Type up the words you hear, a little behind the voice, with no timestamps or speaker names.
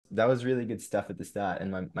was really good stuff at the start.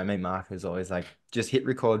 And my mate Mark was always like, just hit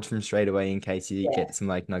record from straight away in case you Yeah, get some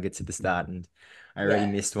like nuggets at the start. And I already yeah.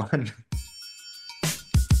 missed one.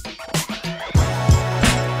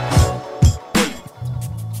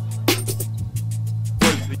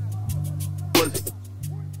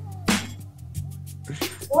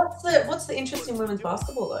 What's the interest in women's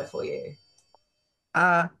basketball though for you?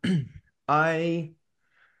 Uh I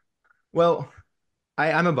well,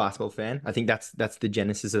 I'm a basketball fan. I think that's the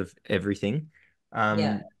genesis of everything.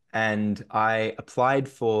 Yeah, And I applied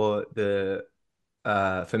for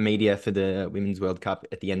media for the Women's World Cup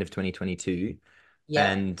at the end of 2022,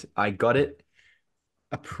 yeah, and I got it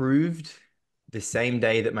approved the same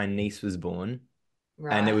day that my niece was born.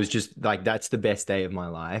 And it right. was just like that's the best day of my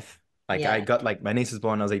life. Like I Yeah, got like my niece was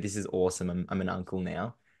born, I was like, this is awesome. I'm an uncle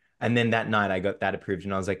now. And then that night I got that approved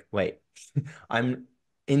and I was like, wait, I'm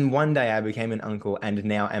in one day I became an uncle and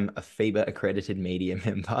now I'm a FIBA accredited media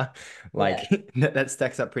member. yeah, Like that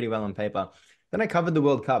stacks up pretty well on paper. Then I covered the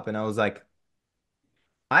World Cup and I was like,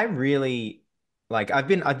 I really like I've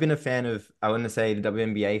been a fan of I want to say the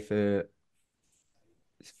WNBA for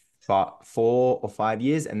 4 or 5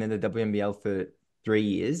 years and then the WNBL for 3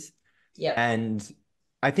 years. yep, And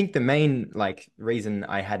I think the main like reason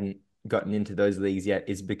I hadn't gotten into those leagues yet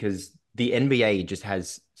is because the NBA just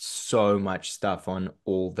has so much stuff on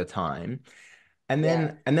all the time. And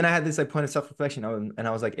yeah, then I had this like point of self-reflection and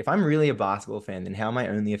I was like, if I'm really a basketball fan, then how am I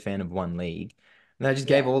only a fan of one league? And I just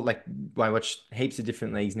gave yeah, all like I watch heaps of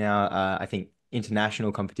different leagues now. I think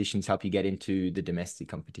international competitions help you get into the domestic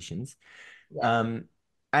competitions. yeah, Um,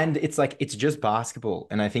 and it's like it's just basketball.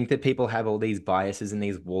 And I think that people have all these biases and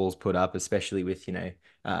these walls put up, especially with,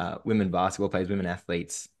 women basketball players, women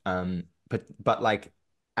athletes. But like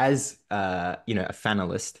as a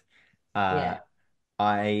fanalist, uh, yeah,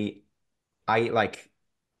 I I like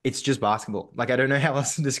it's just basketball. Like I don't know how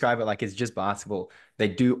else to describe it. Like it's just basketball. They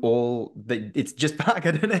do all the it's just I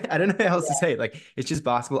don't know how else to yeah, say it. Like it's just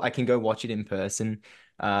basketball. I can go watch it in person.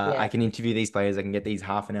 I yeah, can interview these players. I can get these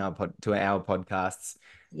half an hour to an hour podcasts.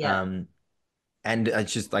 yeah, Um, and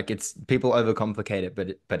it's just like it's people overcomplicate it,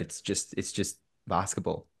 but it's just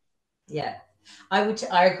basketball. yeah.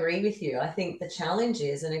 I agree with you. I think the challenge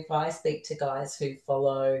is, and if I speak to guys who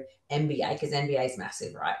follow NBA, because NBA is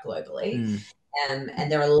massive, right, globally, Mm,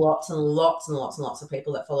 and there are lots and lots and lots and lots of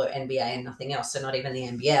people that follow NBA and nothing else. So not even the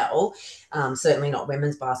NBL, certainly not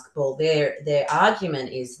women's basketball. Their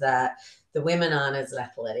argument is that the women aren't as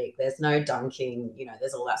athletic. There's no dunking.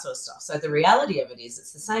 There's all that sort of stuff. So the reality of it is,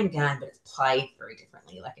 it's the same game, but it's played very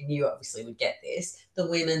differently. Like, and you obviously would get this. The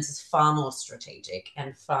women's is far more strategic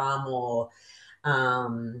and far more.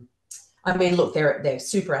 Um, I mean, look, they're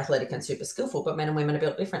super athletic and super skillful, but men and women are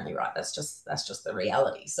built differently, right? That's just the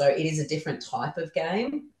reality. So it is a different type of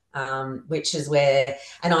game, which is where,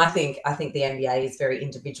 and I think the NBA is very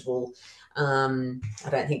individual. I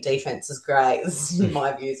don't think defense is great. This is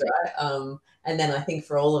my views, right? And then I think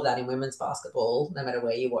for all of that in women's basketball, no matter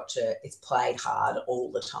where you watch it, it's played hard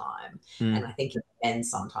all the time. And mm, I think in men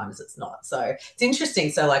sometimes it's not. So it's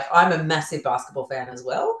interesting. So like I'm a massive basketball fan as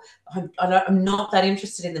well. I'm not that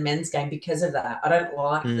interested in the men's game because of that. I don't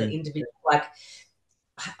like the mm. individual. Like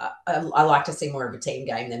I like to see more of a team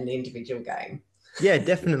game than an individual game. Yeah,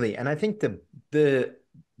 definitely. And I think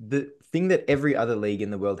the thing that every other league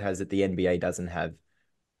in the world has that the NBA doesn't have,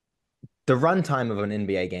 the runtime of an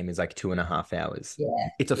NBA game is like 2.5 hours. Yeah,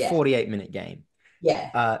 It's a yeah, 48-minute game.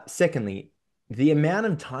 yeah, Secondly, the amount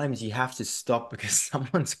of times you have to stop because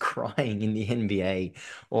someone's crying in the NBA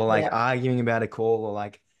or like yeah, arguing about a call or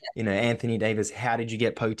like, Anthony Davis, how did you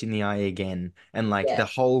get poked in the eye again? And like yeah, the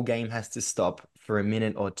whole game has to stop for a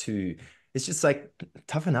minute or two. It's just like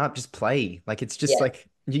toughen up, just play. Like it's just yeah. like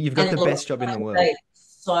you've got And the look, best job in like the I world. say,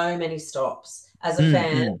 so many stops. As a Mm,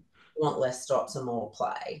 fan, mm, you want less stops and more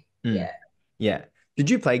play. mm. Yeah. Yeah. Did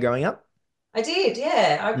you play growing up? I did,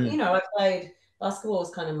 yeah. I Mm, you know, I played basketball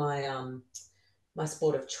was kind of my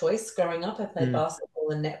sport of choice growing up. I played mm.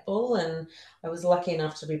 basketball and netball, and I was lucky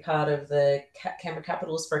enough to be part of the Canberra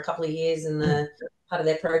Capitals for a couple of years in the part of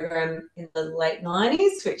their program in the late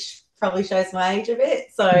 90s, which probably shows my age a bit.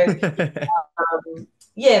 So,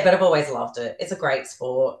 yeah, but I've always loved it. It's a great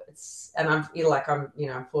sport. And I'm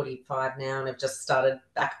 45 now, and I've just started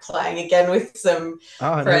back playing again with some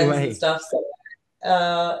Oh, no friends and way. stuff. So,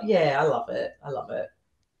 yeah, I love it. I love it.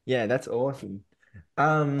 Yeah, that's awesome.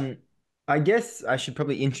 Um, I guess I should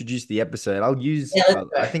probably introduce the episode. I'll use, Yeah, let's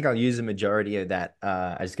I go. think I'll use a majority of that.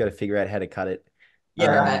 I just got to figure out how to cut it. Yeah,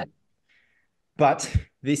 right. Um, but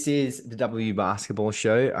this is the W Basketball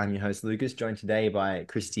Show. I'm your host, Lucas, joined today by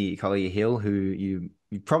Christy Collier-Hill, who you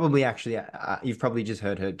probably actually, you've probably just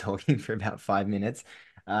heard her talking for about 5 minutes.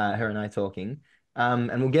 her and I talking.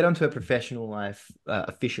 And we'll get onto her professional life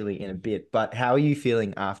officially in a bit. But how are you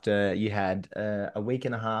feeling after you had a week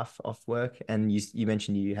and a half off work, and you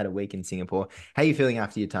mentioned you had a week in Singapore? How are you feeling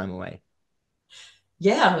after your time away?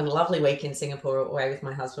 Yeah, I had a lovely week in Singapore away with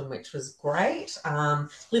my husband, which was great.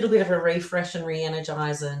 Little bit of a refresh and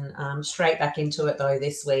re-energize, and straight back into it though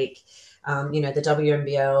this week. The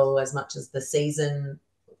WNBL, as much as the season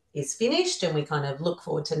is finished and we kind of look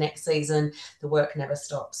forward to next season, the work never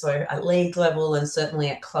stops. So at league level and certainly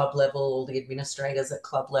at club level, all the administrators at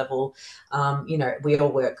club level, we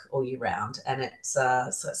all work all year round, and it's so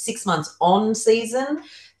 6 months on season,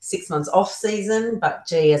 6 months off season. But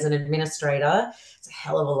gee, as an administrator, it's a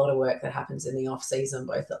hell of a lot of work that happens in the off season,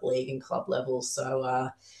 both at league and club level. So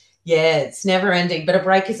yeah, it's never ending, but a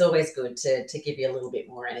break is always good to give you a little bit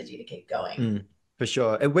more energy to keep going. Mm, for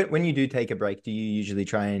sure. When you do take a break, do you usually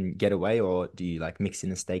try and get away, or do you like mix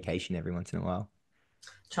in a staycation every once in a while?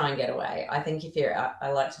 Try and get away. I think if you're out,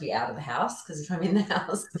 I like to be out of the house, because if I'm in the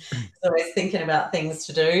house, I'm always thinking about things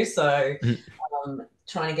to do. So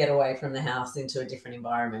trying to get away from the house into a different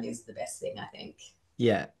environment is the best thing, I think.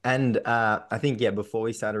 Yeah, and I think yeah, before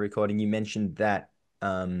we started recording, you mentioned that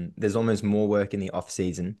there's almost more work in the off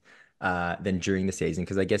season than during the season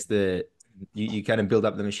because I guess you kind of build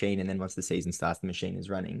up the machine, and then once the season starts, the machine is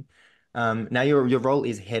running. Now your role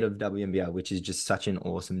is head of WNBL, which is just such an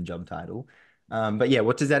awesome job title. But yeah,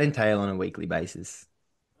 what does that entail on a weekly basis?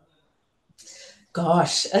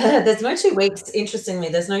 Gosh, there's no 2 weeks. Interestingly,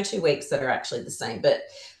 there's no 2 weeks that are actually the same. But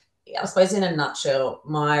I suppose in a nutshell,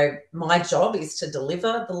 my job is to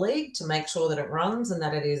deliver the league, to make sure that it runs and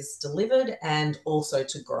that it is delivered, and also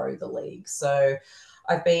to grow the league. So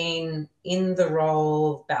I've been in the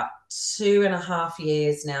role about 2.5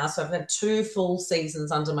 years now. So I've had 2 full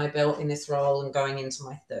seasons under my belt in this role and going into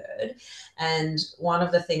my third. And one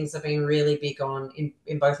of the things I've been really big on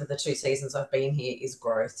in both of the 2 seasons I've been here is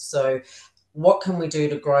growth. So what can we do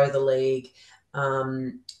to grow the league?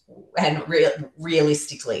 And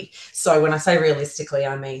realistically. So when I say realistically,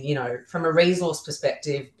 I mean, from a resource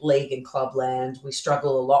perspective, league and club land, we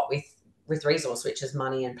struggle a lot with resource, which is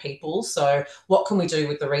money and people. So what can we do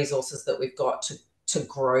with the resources that we've got to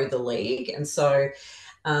grow the league? And so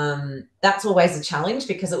that's always a challenge,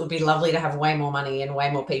 because it would be lovely to have way more money and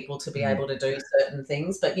way more people to be Mm. able to do certain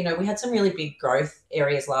things. But, we had some really big growth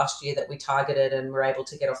areas last year that we targeted and were able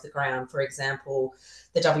to get off the ground. For example,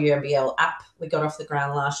 the WNBL app, we got off the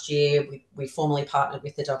ground last year. We formally partnered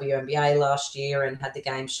with the WNBA last year and had the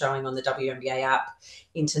games showing on the WNBA app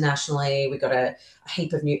internationally. We got a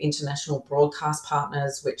heap of new international broadcast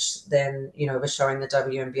partners, which then, were showing the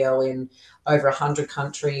WNBL in over 100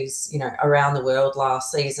 countries, around the world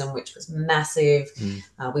last season, which was massive.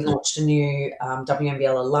 Mm. We launched a new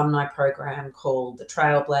WNBL alumni program called the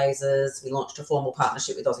Trailblazers. We launched a formal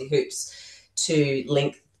partnership with Aussie Hoops to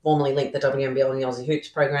formally link the WNBL and the Aussie Hoops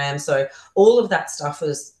program. So all of that stuff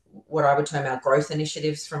was what I would term our growth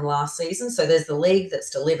initiatives from last season. So there's the league that's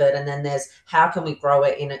delivered, and then there's how can we grow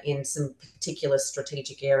it in some particular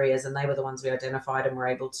strategic areas, and they were the ones we identified and were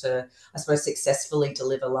able to, I suppose, successfully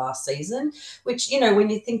deliver last season, which, when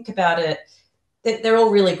you think about it, they're all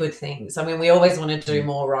really good things. I mean, we always want to do Mm.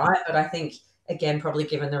 more, right? But I think, again, probably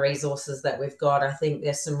given the resources that we've got, I think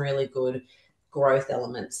there's some really good growth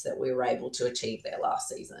elements that we were able to achieve there last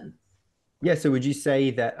season. Yeah, so would you say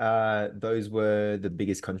that those were the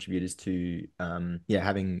biggest contributors to yeah,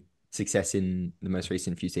 having success in the most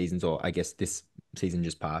recent few seasons, or I guess this season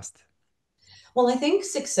just passed? Well, I think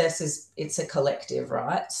success it's a collective,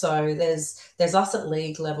 right? So there's us at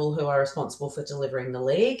league level who are responsible for delivering the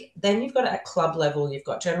league. Then you've got at club level, you've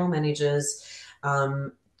got general managers,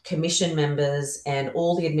 commission members, and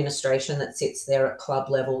all the administration that sits there at club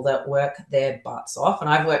level that work their butts off. And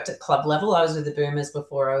I've worked at club level. I was with the Boomers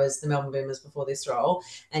before. I was the Melbourne Boomers before this role,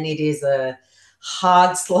 and it is a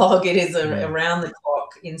hard slog. It is Mm. around the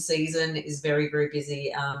clock in season. It is very, very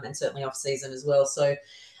busy, and certainly off season as well. So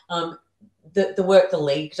um, the work the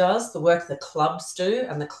league does, the work the clubs do,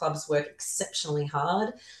 and the clubs work exceptionally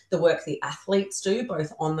hard. The work the athletes do,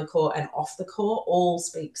 both on the court and off the court, all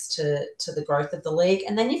speaks to the growth of the league.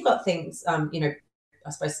 And then you've got things, I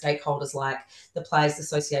suppose stakeholders like the Players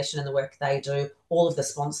Association and the work they do, all of the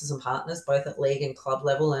sponsors and partners, both at league and club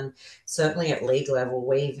level, and certainly at league level,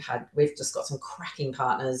 we've just got some cracking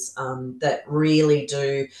partners that really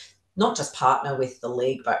do not just partner with the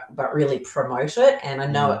league, but really promote it. And I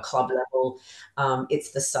know Mm. at club level,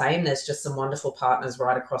 it's the same. There's just some wonderful partners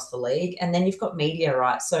right across the league, and then you've got media,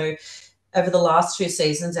 right? So over the last 2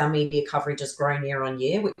 seasons, our media coverage has grown year on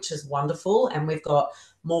year, which is wonderful. And we've got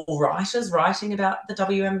more writers writing about the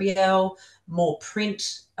WNBL, more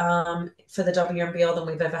print for the WNBL than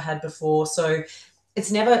we've ever had before. So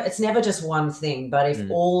it's never just one thing, but if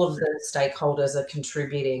Mm. all of the stakeholders are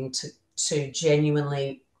contributing to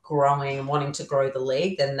genuinely growing and wanting to grow the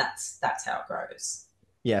league, then that's how it grows.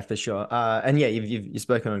 Yeah, for sure. And yeah, you've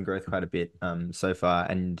spoken on growth quite a bit so far,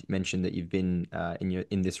 and mentioned that you've been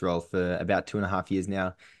in this role for about 2.5 years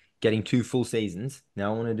now, getting 2 full seasons.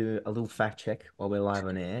 Now I want to do a little fact check while we're live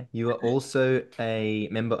on air. You are also a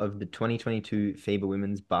member of the 2022 FIBA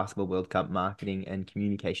Women's Basketball World Cup Marketing and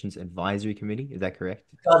Communications Advisory Committee. Is that correct?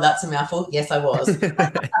 God, that's a mouthful. Yes, I was.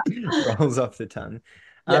 Rolls off the tongue.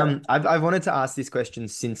 Yep. I've wanted to ask this question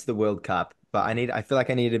since the World Cup, but I feel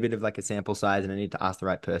like I need a bit of like a sample size, and I need to ask the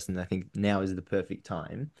right person. I think now is the perfect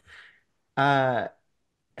time. Uh,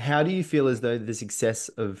 how do you feel as though the success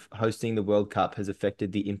of hosting the World Cup has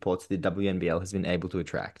affected the imports the WNBL has been able to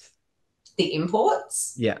attract? The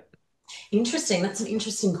imports. Yeah. Interesting. That's an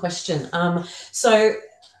interesting question. So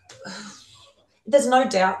there's no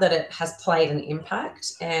doubt that it has played an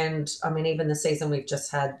impact. And I mean, even the season we've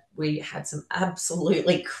just had, we had some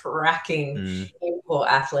absolutely cracking Mm, import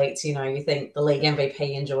athletes. You know, you think the league MVP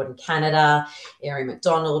in Jordan Canada, Erin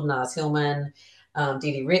McDonald, Naz Hillman,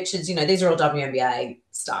 Didi Richards, you know, these are all WNBA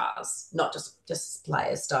stars, not just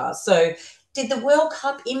players, stars. So did the World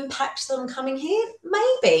Cup impact them coming here?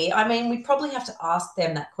 Maybe. I mean, we probably have to ask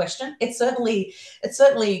them that question. It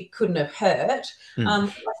certainly couldn't have hurt. mm,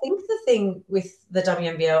 I think the thing with the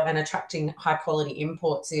WNBL and attracting high quality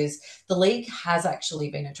imports is the league has actually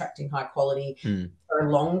been attracting high quality mm, for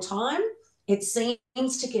a long time. It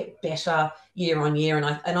seems to get better year on year,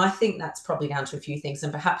 and I think that's probably down to a few things,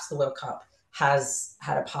 and perhaps the World Cup has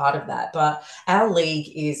had a part of that. But our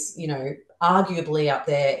league is, arguably up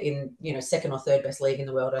there in, second or third best league in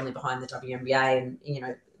the world, only behind the WNBA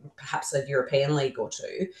and, perhaps a European league or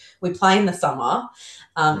two. We play in the summer.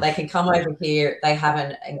 They can come over here. They have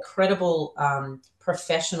an incredible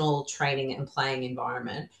professional training and playing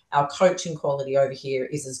environment. Our coaching quality over here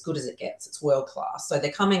is as good as it gets. It's world class. So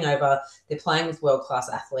they're coming over, they're playing with world class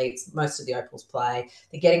athletes. Most of the Opals play.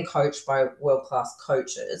 They're getting coached by world class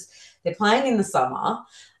coaches. They're playing in the summer.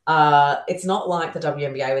 It's not like the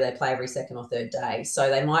WNBA where they play every second or third day. So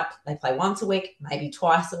they play once a week, maybe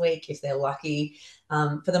twice a week if they're lucky.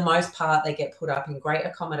 For the most part, they get put up in great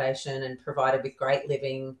accommodation and provided with great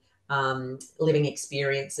living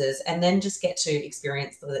experiences, and then just get to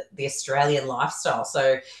experience the Australian lifestyle.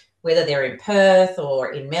 So whether they're in Perth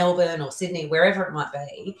or in Melbourne or Sydney, wherever it might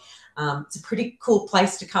be, it's a pretty cool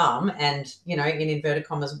place to come and, in inverted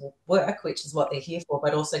commas, work, which is what they're here for,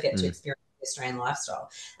 but also get to mm. experience the Australian lifestyle.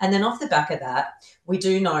 And then off the back of that, we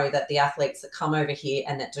do know that the athletes that come over here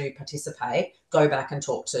and that do participate go back and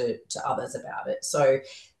talk to others about it. So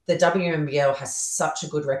the WNBL has such a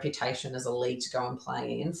good reputation as a league to go and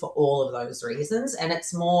play in for all of those reasons. And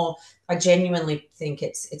it's more, I genuinely think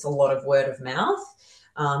it's a lot of word of mouth.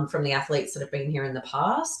 From the athletes that have been here in the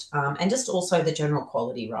past, and just also the general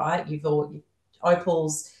quality, right?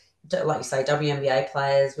 Opals, like you say, WNBA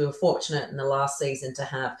players. We were fortunate in the last season to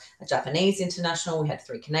have a Japanese international. We had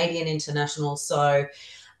 3 Canadian internationals. So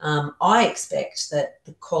I expect that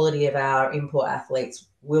the quality of our import athletes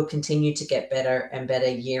will continue to get better and better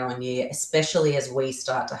year on year, especially as we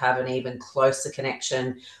start to have an even closer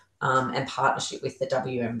connection and partnership with the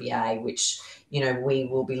WNBA, which, we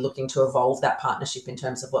will be looking to evolve that partnership in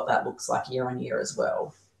terms of what that looks like year on year as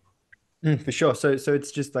well. For sure. So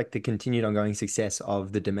it's just like the continued ongoing success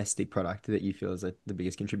of the domestic product that you feel is like the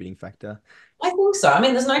biggest contributing factor. I think so. I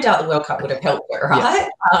mean, there's no doubt the World Cup would have helped it, Yeah.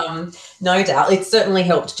 right? No doubt. It certainly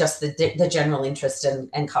helped just the general interest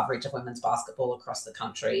and coverage of women's basketball across the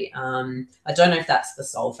country. I don't know if that's the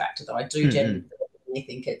sole factor, though. I do Mm-mm. genuinely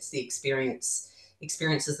think it's the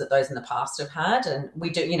experiences that those in the past have had. And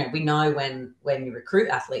we do, we know when you recruit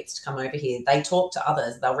athletes to come over here, they talk to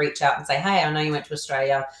others. They'll reach out and say, hey, I know you went to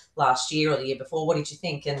Australia last year or the year before. What did you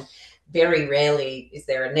think? And very rarely is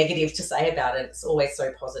there a negative to say about it. It's always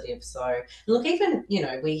so positive. So look, even,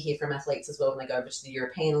 we hear from athletes as well when they go over to the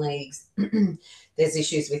European leagues. There's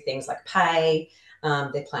issues with things like pay.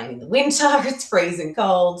 They're playing in the winter. It's freezing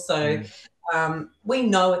cold. So Mm. we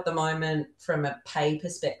know at the moment from a pay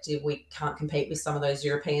perspective, we can't compete with some of those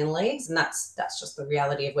European leagues. And that's just the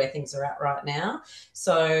reality of where things are at right now.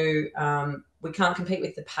 So we can't compete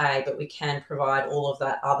with the pay, but we can provide all of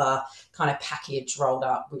that other kind of package rolled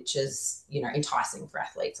up, which is, enticing for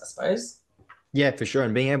athletes, I suppose. Yeah, for sure.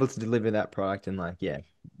 And being able to deliver that product and like, yeah,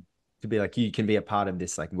 to be like you can be a part of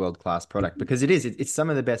this like world-class product because it's some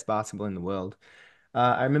of the best basketball in the world.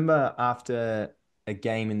 I remember after a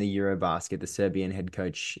game in the Eurobasket, the Serbian head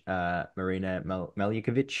coach Marina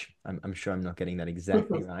Meljukovic, I'm sure I'm not getting that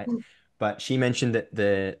exactly right, but she mentioned that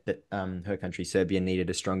her country, Serbia,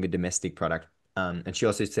 needed a stronger domestic product. And she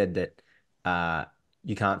also said that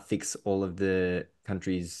you can't fix all of the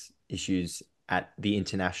country's issues at the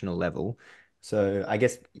international level. So I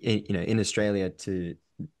guess in Australia to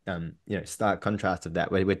stark contrast of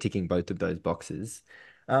that, where we're ticking both of those boxes.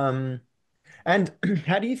 Um, and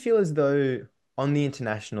how do you feel as though on the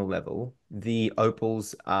international level, the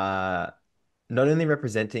Opals are not only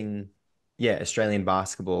representing, yeah, Australian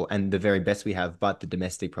basketball and the very best we have, but the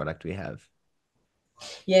domestic product we have?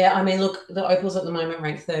 Yeah, I mean, look, the Opals at the moment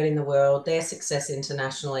rank third in the world. Their success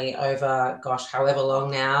internationally over, gosh, however long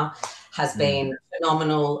now has Mm. been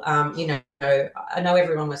phenomenal. I know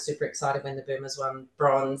everyone was super excited when the Boomers won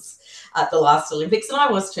bronze at the last Olympics, and I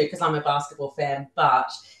was too because I'm a basketball fan.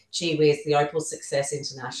 But gee whiz, the Opal success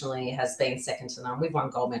internationally has been second to none. We've won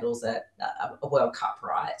gold medals at a World Cup,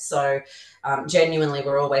 right? So genuinely,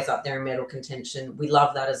 we're always up there in medal contention. We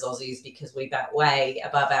love that as Aussies because we bat way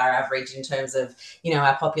above our average in terms of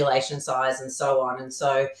our population size and so on. And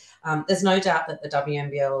so there's no doubt that the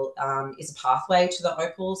WNBL is a pathway to the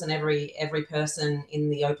Opals, and every person in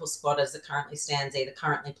the Opal squad as it currently stands either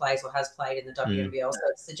currently plays or has played in the Mm. WNBL. So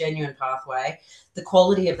it's the genuine pathway. The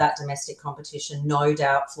quality of that domestic competition no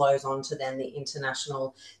doubt flows on to then the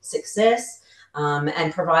international success.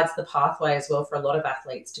 And provides the pathway as well for a lot of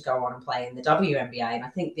athletes to go on and play in the WNBA. And I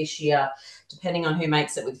think this year, depending on who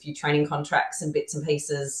makes it with a few training contracts and bits and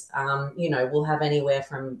pieces, we'll have anywhere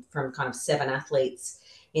from kind of 7 athletes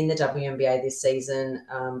in the WNBA this season,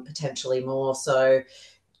 potentially more. So,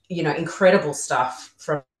 incredible stuff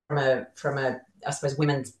from a I suppose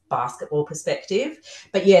women's basketball perspective.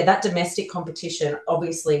 But yeah, that domestic competition,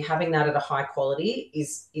 obviously having that at a high quality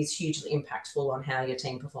is hugely impactful on how your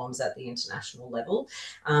team performs at the international level.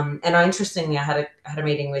 And interestingly, I had a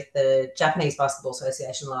meeting with the Japanese Basketball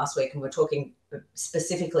Association last week, and we're talking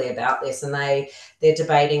specifically about this, and they're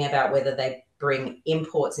debating about whether they bring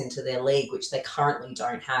imports into their league, which they currently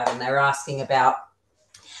don't have, and they're asking about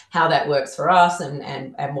how that works for us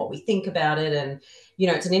and what we think about it. And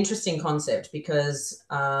it's an interesting concept because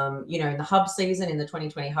in the hub season, in the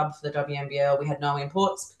 2020 hub for the WNBL, we had no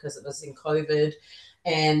imports because it was in COVID.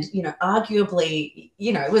 And arguably,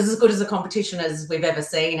 it was as good as a competition as we've ever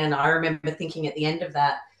seen. And I remember thinking at the end of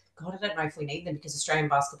that, God, I don't know if we need them because Australian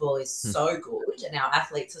basketball is Mm. so good and our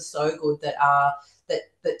athletes are so good that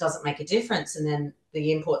doesn't make a difference. And then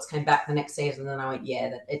the imports came back the next season, and I went, yeah,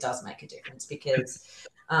 that it does make a difference because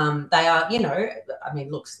they are, I mean,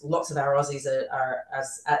 lots of our Aussies are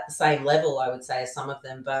as at the same level, I would say, as some of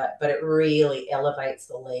them, but it really elevates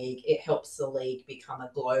the league. It helps the league become a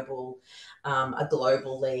global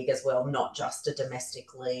league as well, not just a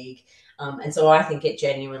domestic league. And so I think it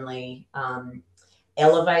genuinely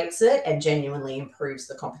elevates it and genuinely improves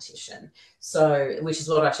the competition. So, which is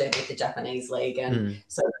what I shared with the Japanese league, and Mm.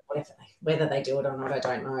 so whether they do it or not, I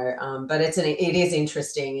don't know. But it is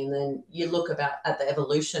interesting. And then you look at the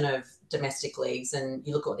evolution of domestic leagues, and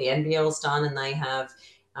you look at what the NBL's done, and they have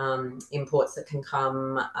imports that can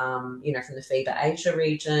come, from the FIBA Asia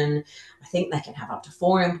region. I think they can have up to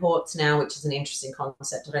 4 imports now, which is an interesting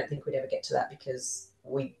concept. I don't think we'd ever get to that because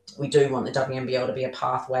we do want the WNBL to be a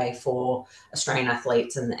pathway for Australian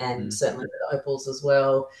athletes and Mm. certainly the Opals as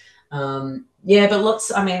well. Yeah, but lots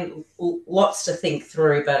to think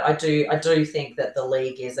through. But I do think that the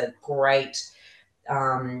league is a great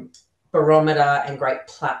um, barometer and great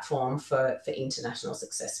platform for international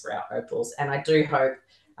success for our Opals. And I do hope,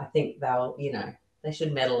 I think they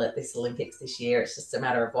should medal at this Olympics this year. It's just a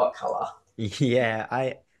matter of what colour.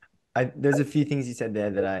 Yeah, there's a few things you said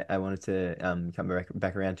there that I wanted to come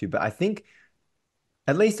back around to, but I think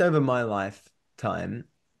at least over my lifetime,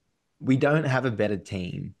 we don't have a better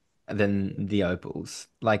team than the Opals.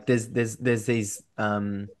 Like there's these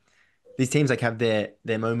teams like have their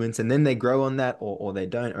moments and then they grow on that or they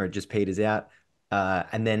don't or it just peters out.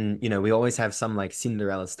 And then we always have some like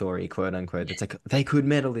Cinderella story, quote unquote, that's like they could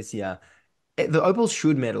medal this year. The Opals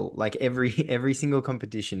should medal like every single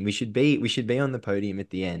competition. We should be on the podium at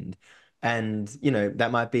the end. And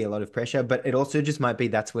that might be a lot of pressure, but it also just might be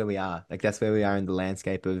that's where we are. Like that's where we are in the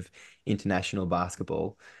landscape of international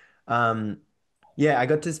basketball. Um, yeah, I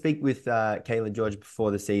got to speak with Kayla George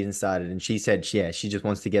before the season started, and she said, yeah, she just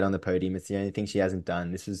wants to get on the podium. It's the only thing she hasn't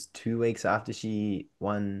done. This was 2 weeks after she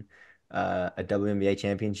won a WNBA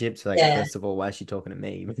championship. So, like, Yeah, first of all, why is she talking to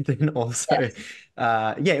me? But then yeah, also,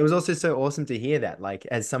 yeah, it was also so awesome to hear that, like,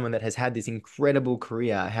 as someone that has had this incredible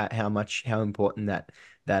career, how important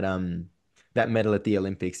that medal at the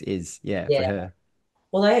Olympics is, yeah, for yeah. her.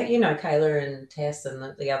 Well, Kayla and Tess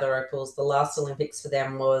and the other Opals, the last Olympics for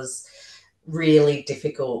them was really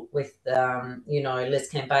difficult with, Liz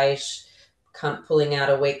Cambage. pulling out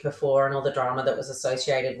a week before and all the drama that was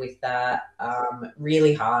associated with that,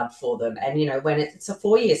 really hard for them. And, when it's a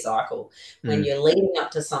 4-year cycle, when Mm, you're leading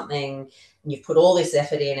up to something, and you've put all this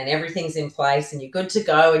effort in and everything's in place and you're good to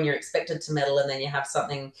go and you're expected to medal, and then you have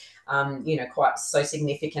something, quite so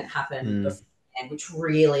significant happen mm, beforehand, which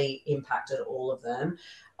really impacted all of them.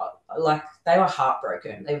 Like, they were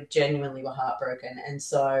heartbroken. They genuinely were heartbroken. And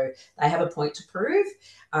so they have a point to prove,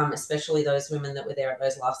 especially those women that were there at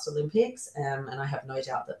those last Olympics. And I have no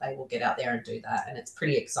doubt that they will get out there and do that. And it's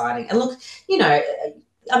pretty exciting. And look,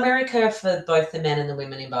 America, for both the men and the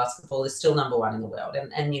women in basketball, is still number one in the world,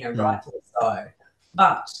 and mm. rightfully so.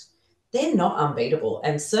 But they're not unbeatable,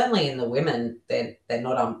 and certainly in the women, they're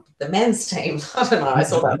not the men's team. I don't know. I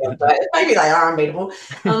saw that one day. Maybe they are unbeatable.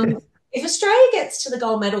 If Australia gets to the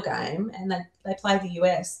gold medal game and they play the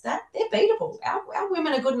US, that they're beatable. Our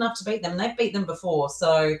women are good enough to beat them. They've beat them before,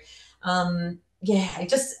 so yeah,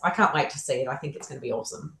 I can't wait to see it. I think it's going to be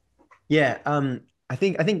awesome. Yeah, I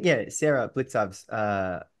think yeah, Sarah Blitzov's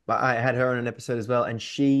I had her on an episode as well, and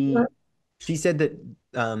she said that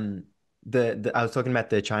the I was talking about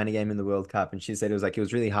the China game in the World Cup, and she said it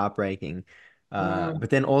was really heartbreaking. Mm, But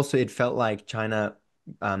then also it felt like China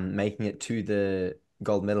making it to the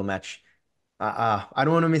gold medal match. I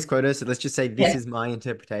don't want to misquote her, so let's just say this yeah, is my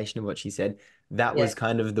interpretation of what she said. That yeah, was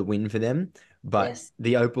kind of the win for them, but yes,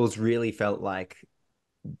 the Opals really felt like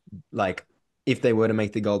if they were to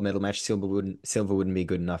make the gold medal match, Silver wouldn't be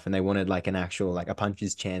good enough, and they wanted like an actual like a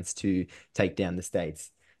puncher's chance to take down the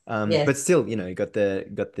States. But yes, still, got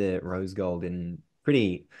the rose gold in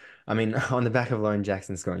pretty. I mean, on the back of Lauren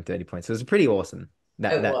Jackson scoring 30 points, so it was pretty awesome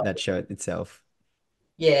that it that was. that show itself.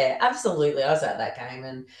 Yeah, absolutely. I was at that game,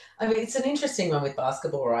 and I mean, it's an interesting one with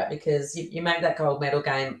basketball, right? Because you make that gold medal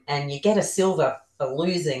game and you get a silver for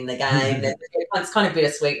losing the game. It's kind of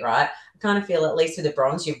bittersweet, right? I kind of feel, at least with the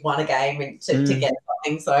bronze, you've won a game and to Mm, get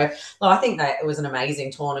something. So, well, I think that it was an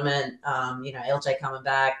amazing tournament. LJ coming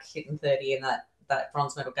back, hitting 30 in that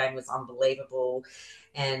bronze medal game was unbelievable.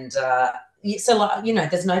 And so,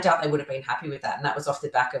 like, there's no doubt they would have been happy with that. And that was off the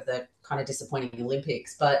back of the kind of disappointing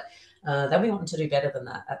Olympics. But they'll be wanting to do better than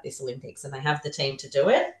that at this Olympics, and they have the team to do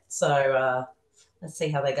it. So let's see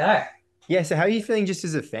how they go. yeah. So how are you feeling just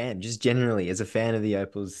as a fan, just generally as a fan of the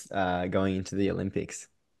Opals going into the Olympics?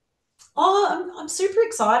 Oh, I'm super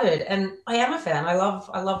excited, and I am a fan. I love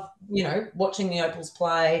watching the Opals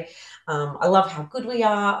play. I love how good we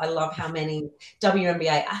are. I love how many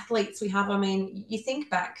WNBA athletes we have. I mean, you think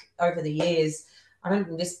back over the years. I don't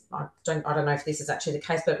know if this is actually the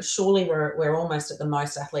case, but surely we're almost at the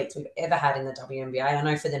most athletes we've ever had in the WNBA. I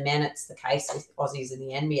know for the men it's the case with Aussies in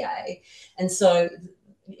the NBA, and so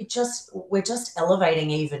we're just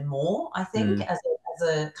elevating even more. I think Mm, as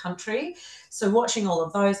a country. So watching all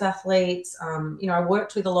of those athletes, I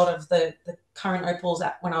worked with a lot of the current Opals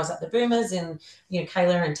when I was at the Boomers, and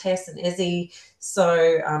Kayla and Tess and Izzy.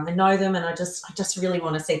 So I know them, and I just really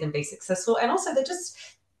want to see them be successful. And also they're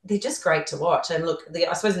just great to watch. And look,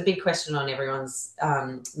 I suppose the big question on everyone's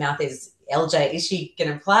mouth is LJ. Is she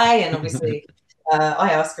going to play? And obviously,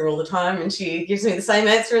 I ask her all the time, and she gives me the same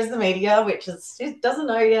answer as the media, which is she doesn't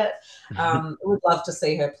know yet. Would love to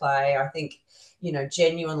see her play. I think,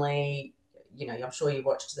 genuinely, I'm sure you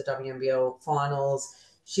watched the WNBL finals.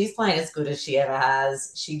 She's playing as good as she ever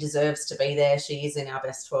has. She deserves to be there. She is in our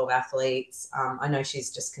best 12 athletes. I know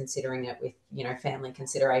she's just considering it with, family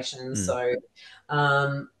considerations. mm. So,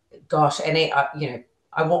 gosh, and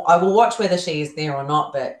I will watch whether she is there or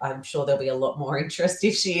not, but I'm sure there'll be a lot more interest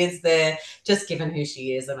if she is there, just given who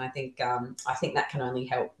she is. And I think that can only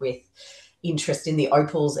help with interest in the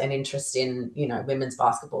Opals and interest in women's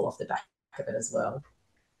basketball off the back of it as well.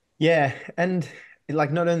 Yeah, and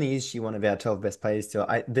like not only is she one of our 12 best players still,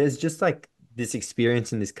 there's just like this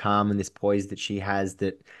experience and this calm and this poise that she has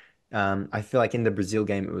that I feel like in the Brazil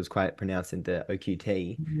game it was quite pronounced in the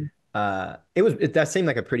OQT. Mm-hmm. It that seemed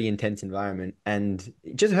like a pretty intense environment, and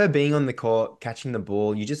just her being on the court, catching the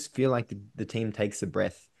ball, you just feel like the team takes a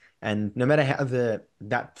breath. And no matter how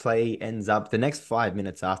that play ends up, the next 5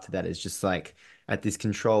 minutes after that is just like at this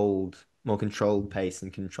more controlled pace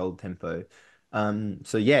and controlled tempo.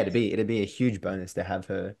 So yeah, it'd be a huge bonus to have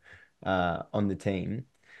her on the team.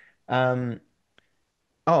 Um,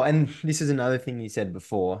 oh, and this is another thing you said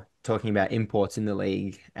before, talking about imports in the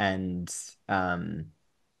league and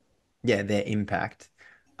yeah, their impact.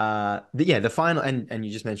 The final and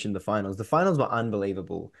you just mentioned the finals. The finals were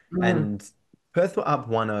unbelievable. Mm. And Perth were up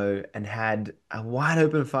 1-0 and had a wide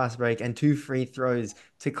open fast break and two free throws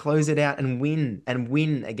to close it out and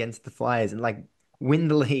win against the Flyers and like win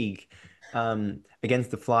the league.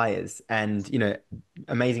 against the Flyers, and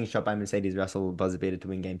amazing shot by Mercedes Russell, buzzer beater to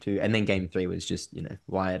win game 2, and then game 3 was just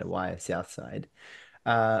wire to wire South side.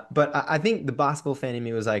 But I think the basketball fan in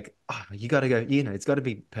me was like, oh, you got to go, it's got to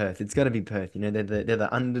be Perth. It's got to be Perth. They're the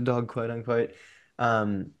underdog, quote unquote.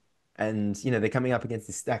 Um, and they're coming up against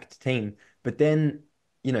a stacked team. But then,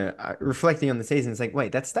 reflecting on the season, it's like,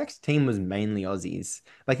 wait, that stacked team was mainly Aussies.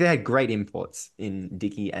 Like they had great imports in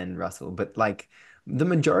Dickey and Russell, but like the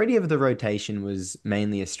majority of the rotation was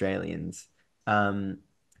mainly Australians. Um,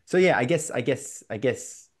 so yeah, I guess,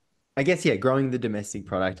 yeah, growing the domestic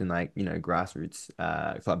product and like, grassroots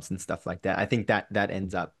clubs and stuff like that. I think that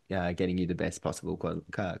ends up getting you the best possible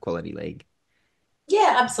quality league.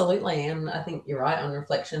 Yeah, absolutely. And I think you're right on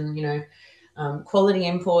reflection, quality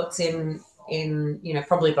imports in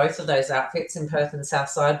probably both of those outfits in Perth and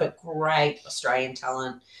Southside, but great Australian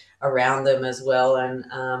talent around them as well. And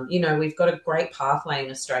we've got a great pathway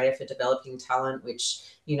in Australia for developing talent, which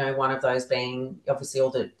one of those being obviously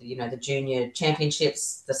all the junior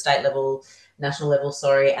championships, the state level, national level,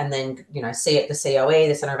 sorry, and then see at the COE,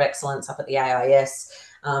 the Centre of Excellence up at the AIS.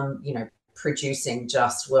 Producing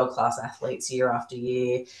just world class athletes year after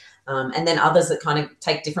year. And then others that kind of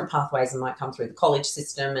take different pathways and might come through the college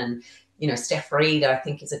system. And, Steph Reed, I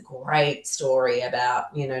think, is a great story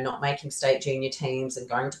about, not making state junior teams and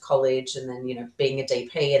going to college and then, being a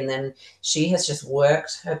DP. And then she has just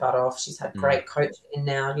worked her butt off. She's had Mm, great coaching and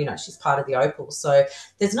now, she's part of the Opals. So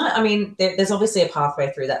there's obviously a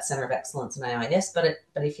pathway through that Centre of Excellence in AIS, but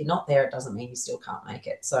if you're not there, it doesn't mean you still can't make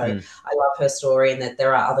it. So mm, I love her story and that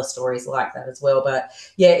there are other stories like that as well. But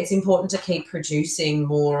yeah, it's important to keep producing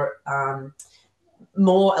more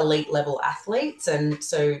elite level athletes. And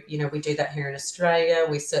so, we do that here in Australia.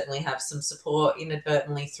 We certainly have some support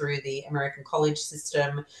inadvertently through the American college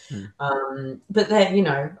system. mm. But then,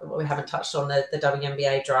 we haven't touched on the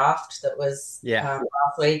WNBA draft that was Yeah.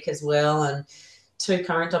 last week as well. And two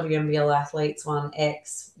current WNBL athletes, one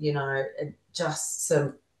ex, just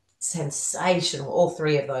some sensational, all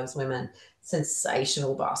three of those women,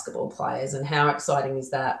 sensational basketball players. And how exciting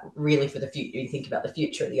is that really for the future? You think about the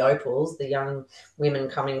future of the Opals, the young women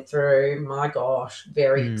coming through. My gosh,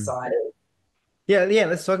 very Mm. excited. Yeah, yeah,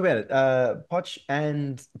 let's talk about it. Poch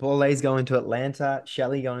and Borlase going to Atlanta,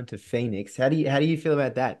 Shelley going to Phoenix. How do you feel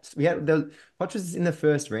about that? Poch was in the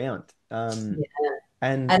first round. And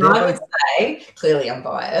And they're I would both say, clearly I'm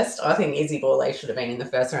biased, I think Izzy Borley should have been in the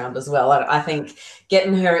first round as well. I think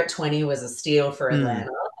getting her at 20 was a steal for mm,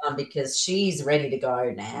 Atlanta because she's ready to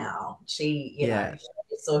go now. yeah.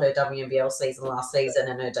 She saw her WNBL season last season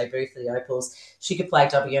and her debut for the Opals. She could play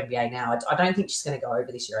WNBA now. I don't think she's going to go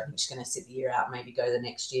over this year. I think she's going to sit the year out, maybe go the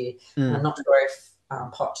next year. And I'm Mm, not sure if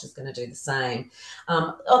Potch is going to do the same.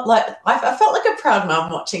 I felt like a proud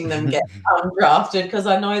mum watching them get drafted because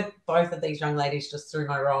I know both of these young ladies just through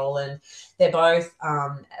my role, and they're both,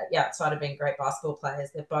 outside of being great basketball players,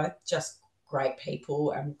 they're both just great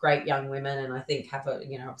people and great young women, and I think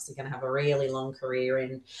obviously going to have a really long career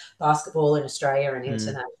in basketball in Australia and mm,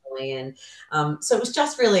 internationally. And so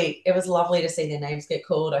it was lovely to see their names get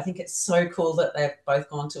called. I think it's so cool that they've both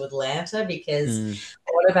gone to Atlanta because mm,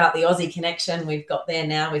 what about the Aussie connection we've got there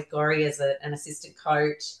now with Gori as an assistant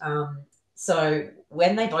coach? So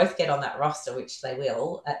when they both get on that roster, which they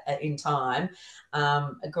will in time,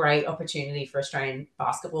 a great opportunity for Australian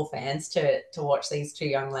basketball fans to watch these two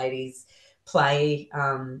young ladies play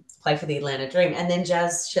for the Atlanta Dream, and then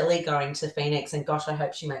Jazz Shelley going to Phoenix. And gosh, I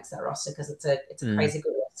hope she makes that roster because it's a mm, crazy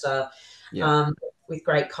good roster yeah. um, with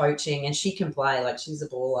great coaching, and she can play like she's a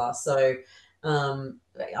baller. So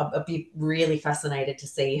I'd be really fascinated to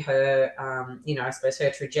see her, I suppose her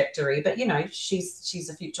trajectory. But she's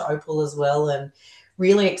a future Opal as well, and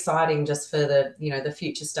really exciting just for the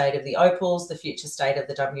future state of the Opals, the future state of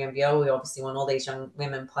the WNBL. We obviously want all these young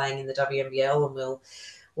women playing in the WNBL, and we'll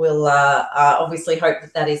obviously hope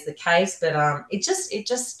that is the case. But it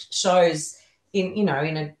just shows in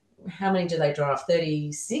a how many do they draft?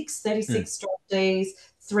 36 Mm, draftees,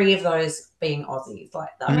 three of those being Aussies. Like,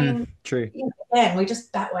 I mean, true. again, we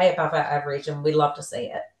just bat way above our average, and we love to see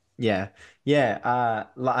it. Yeah. Yeah.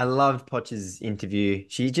 I loved Potch's interview.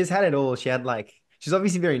 She just had it all. She had like, she's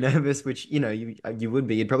obviously very nervous, which, you would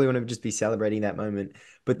be. You'd probably want to just be celebrating that moment.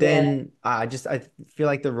 But Yeah, then I feel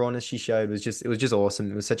like the rawness she showed it was just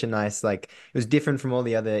awesome. It was such a nice, like, it was different from all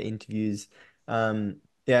the other interviews.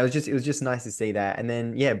 Yeah, it was just nice to see that. And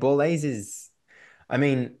then, yeah, Borlase I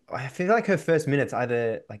mean, I feel like her first minutes,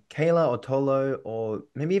 either like Kayla or Tolo or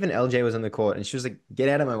maybe even LJ was on the court, and she was like, "Get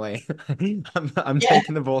out of my way! I'm yeah.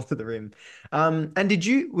 taking the ball to the rim." And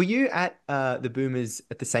were you at the Boomers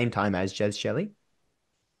at the same time as Jazz Shelley?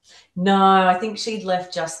 No, I think she'd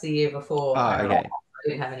left just the year before Oh, I arrived. okay. I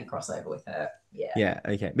didn't have any crossover with her. Yeah. Yeah,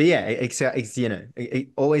 okay. But yeah, it's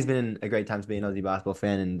always been a great time to be an Aussie basketball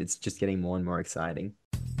fan, and it's just getting more and more exciting.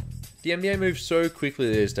 The NBA moves so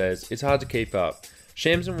quickly these days, it's hard to keep up.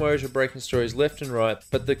 Shams and Woj are breaking stories left and right,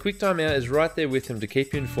 but the Quick Time Out is right there with them to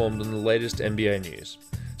keep you informed on the latest NBA news.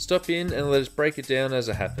 Stop in and let us break it down as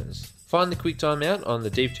it happens. Find the Quick Time Out on the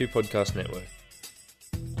Deep 2 Podcast Network.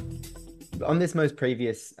 On this most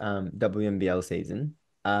previous WNBL season,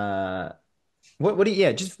 what do you,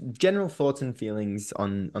 yeah, just general thoughts and feelings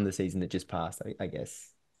on the season that just passed, I guess.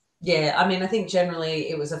 Yeah, I mean, I think generally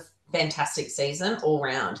it was a fantastic season all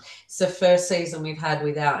round. It's the first season we've had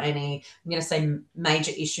without any, I'm going to say,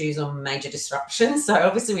 major issues or major disruptions. So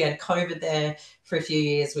obviously we had COVID there for a few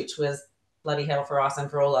years, which was bloody hell for us and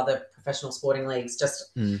for all other professional sporting leagues.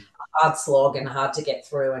 Just Mm. a hard slog and hard to get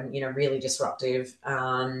through, and really disruptive.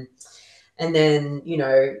 And then,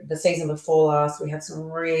 the season before last, we had some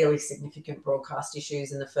really significant broadcast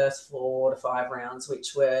issues in the first 4 to 5 rounds,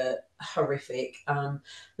 which were horrific. Then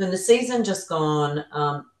the season just gone,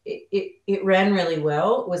 it ran really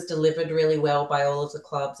well. It was delivered really well by all of the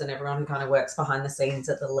clubs and everyone who kind of works behind the scenes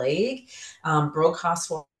at the league.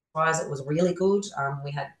 Broadcast wise, it was really good.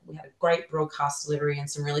 We had a great broadcast delivery and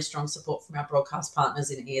some really strong support from our broadcast partners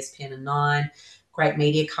in ESPN and Nine. Great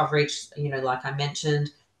media coverage, like I mentioned.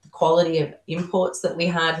 The quality of imports that we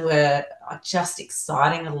had were just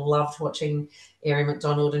exciting. I loved watching Erin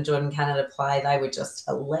McDonald and Jordan Canada play. They were just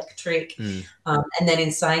electric. Mm. And then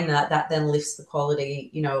in saying that then lifts the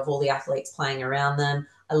quality, of all the athletes playing around them.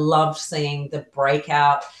 I loved seeing the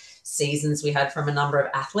breakout seasons we had from a number of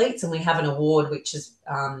athletes, and we have an award which is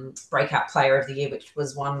Breakout Player of the Year, which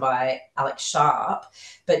was won by Alex Sharp.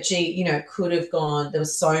 But could have gone. There were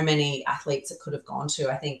so many athletes that could have gone to.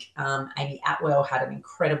 I think Amy Atwell had an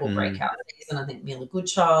incredible breakout season. I think Mila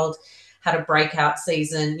Goodchild had a breakout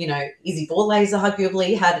season. Izzy Borlaser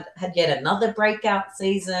arguably had yet another breakout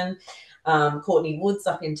season. Courtney Woods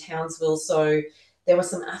up in Townsville. So there were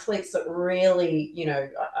some athletes that really,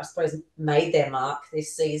 I suppose, made their mark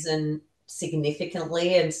this season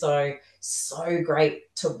significantly. And so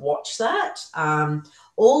great to watch that.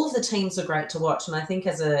 All of the teams were great to watch. And I think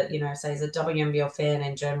as a WNBL fan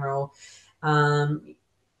in general,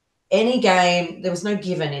 any game, there was no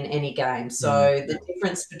given in any game. So the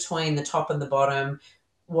difference between the top and the bottom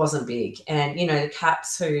wasn't big. And, the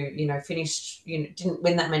Caps who, finished, didn't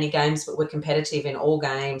win that many games, but were competitive in all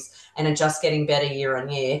games and are just getting better year on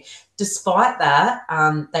year. Despite that,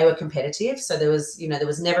 they were competitive. So there was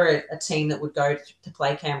never a team that would go to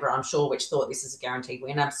play Canberra, I'm sure, which thought this is a guaranteed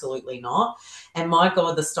win. Absolutely not. And my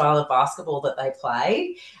God, the style of basketball that they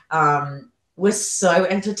played was so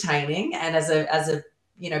entertaining. And as a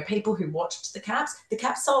people who watched the Caps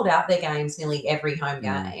sold out their games nearly every home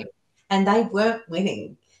game, and they weren't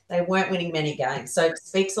winning. They weren't winning many games. So it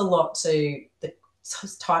speaks a lot to the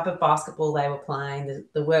type of basketball they were playing,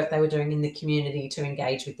 the work they were doing in the community to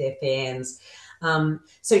engage with their fans.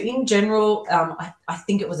 So in general, I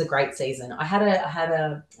think it was a great season. I had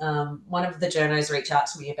a one of the journos reach out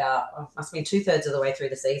to me about, must have been 2/3 of the way through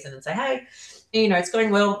the season, and say, hey, it's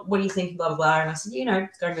going well. What do you think? Blah, blah, blah. And I said,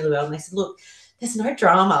 it's going really well. And they said, look, there's no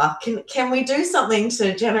drama. Can we do something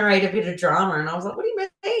to generate a bit of drama? And I was like, what do you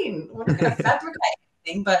mean? We're not going to fabricate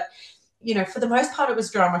anything. But, for the most part, it was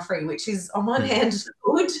drama-free, which is on one hand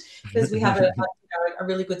good, because we have a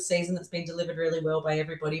really good season that's been delivered really well by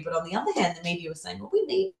everybody. But on the other hand, the media was saying, well, we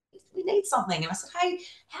need something. And I said, hey,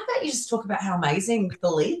 how about you just talk about how amazing the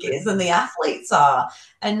league is and the athletes are,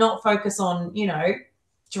 and not focus on,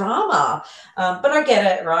 drama. But I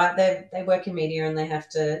get it, right? They work in media and they have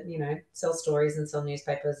to, sell stories and sell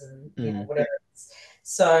newspapers and, whatever.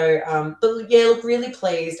 So, but yeah, look, really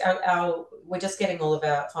pleased. We're just getting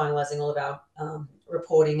finalizing all of our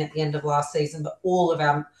reporting at the end of last season, but all of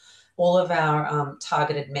our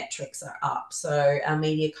targeted metrics are up. So our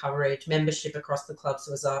media coverage, membership across the clubs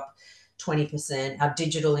was up 20%. Our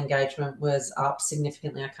digital engagement was up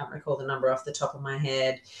significantly. I can't recall the number off the top of my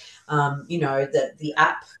head. The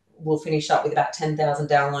app will finish up with about 10,000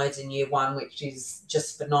 downloads in year one, which is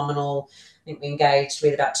just phenomenal. I think we engaged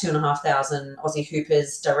with about 2,500 Aussie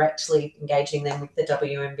Hoopers, directly engaging them with the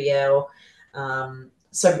WNBL.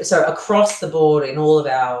 So across the board in all of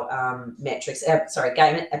our metrics,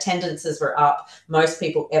 game attendances were up. Most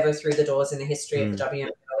people ever through the doors in the history of the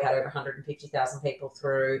WNBL. We had over 150,000 people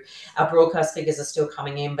through. Our broadcast figures are still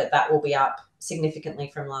coming in, but that will be up significantly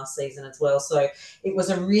from last season as well. So it was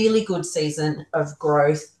a really good season of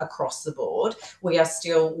growth across the board. We are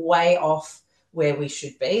still way off where we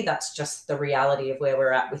should be. That's just the reality of where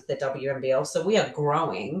we're at with the WNBL. So we are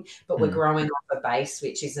growing, but we're Mm. growing off a base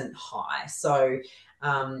which isn't high. So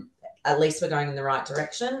at least we're going in the right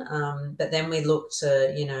direction. But then we look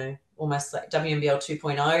to, almost like WNBL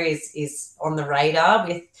 2.0 is on the radar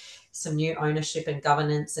with some new ownership and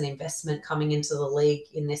governance and investment coming into the league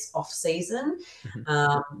in this off season,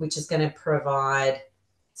 which is going to provide.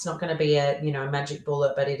 It's not going to be a magic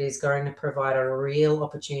bullet, but it is going to provide a real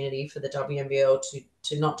opportunity for the WNBL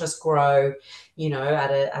to not just grow,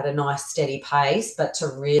 at a nice steady pace, but to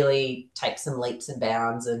really take some leaps and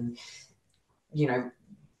bounds and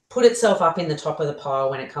put itself up in the top of the pile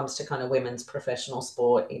when it comes to kind of women's professional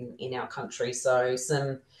sport in our country. So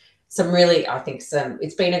some really, I think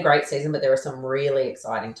it's been a great season, but there are some really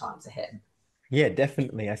exciting times ahead. Yeah,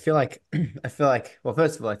 definitely. I feel like well,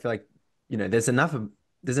 first of all, I feel like, there's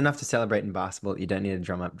enough to celebrate in basketball that you don't need to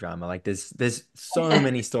drum up drama. Like there's so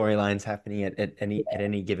many storylines happening at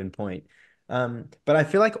any given point. But I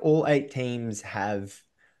feel like all 8 teams have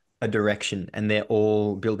a direction and they're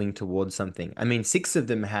all building towards something. I mean, 6 of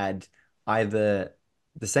them had either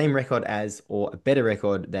the same record as or a better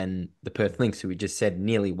record than the Perth Lynx, who we just said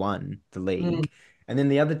nearly won the Mm, league. And then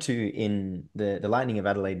the other two in the Lightning of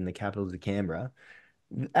Adelaide and the Capitals of Canberra.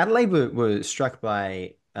 Adelaide were struck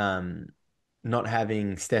by not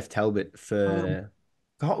having Steph Talbot mm, for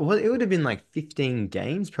God, well, it would have been like 15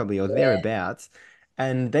 games probably or yeah, thereabouts.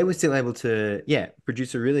 And they were still able to, yeah,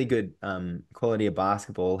 produce a really good quality of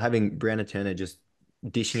basketball, having Brianna Turner just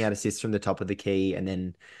dishing out assists from the top of the key and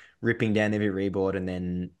then ripping down every rebound and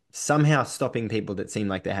then somehow stopping people that seemed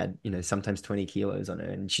like they had, sometimes 20 kilos on her.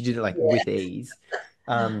 And she did it like yeah, with ease.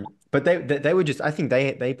 But they were just I think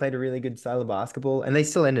they played a really good style of basketball and they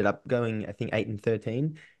still ended up going I think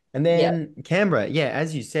 8-13. And yeah, then Canberra, yeah,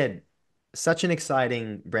 as you said, such an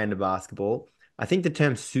exciting brand of basketball. I think the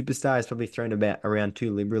term superstar is probably thrown about around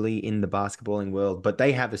too liberally in the basketballing world, but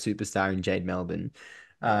they have a superstar in Jade Melbourne,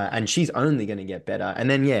 and she's only going to get better. And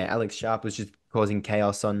then yeah, Alex Sharp was just causing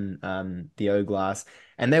chaos on the O Glass,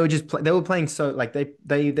 and they were playing so like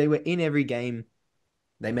they were in every game.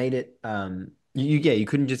 They made it. You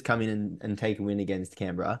couldn't just come in and take a win against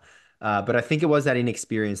Canberra. But I think it was that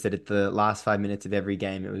inexperience that at the last 5 minutes of every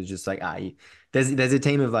game, it was just like, there's a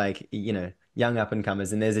team of like, young up and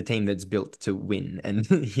comers, and there's a team that's built to win and,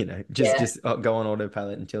 just yeah. just go on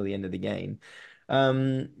autopilot until the end of the game.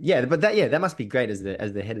 Yeah, but that must be great as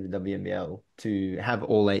the head of the WNBL to have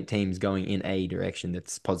all 8 teams going in a direction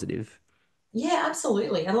that's positive. Yeah,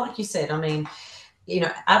 absolutely. And like you said, I mean,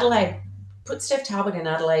 Adelaide, put Steph Talbot in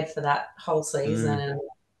Adelaide for that whole season, Mm, and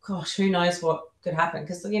gosh, who knows what could happen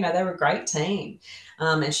because they were a great team,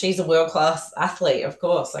 and she's a world class athlete, of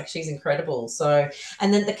course. Like she's incredible. So,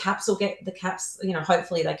 and then the Caps will get the Caps.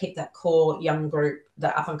 Hopefully they keep that core young group,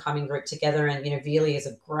 the up and coming group together. And Veerley is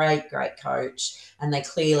a great coach, and they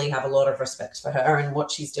clearly have a lot of respect for her and what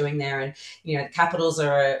she's doing there. And the Capitals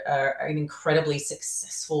are an incredibly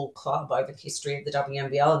successful club over the history of the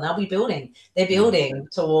WNBL, and they'll be building. They're mm, building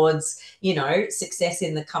towards success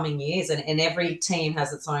in the coming years, and every team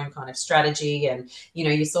has its own kind of strategy. And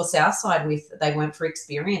you saw Southside they went for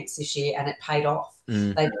experience this year, and it paid off.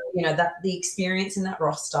 mm. They, that the experience in that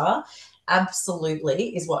roster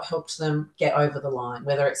absolutely is what helped them get over the line.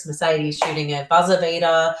 Whether it's Mercedes shooting a buzzer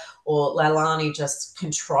beater or Leilani just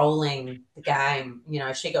controlling the game,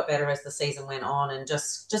 she got better as the season went on and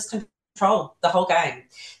just controlled the whole game.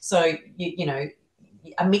 So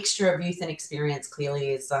a mixture of youth and experience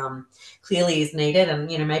clearly is needed, and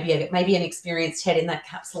maybe an experienced head in that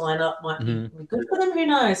Caps lineup might be Mhm. good for them. Who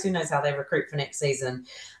knows how they recruit for next season.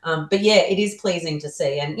 But yeah, it is pleasing to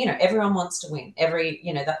see, and everyone wants to win.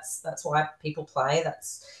 That's why people play.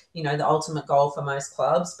 That's the ultimate goal for most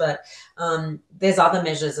clubs. But there's other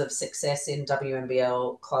measures of success in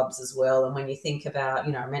WNBL clubs as well. And when you think about,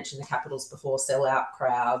 I mentioned the Capitals before, sellout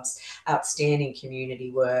crowds, outstanding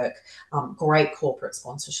community work, great corporate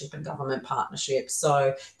sponsorship and government partnerships.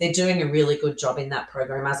 So they're doing a really good job in that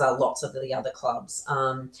program, as are lots of the other clubs,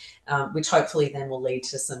 which hopefully then will lead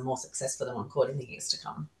to some more success for them on court in the years to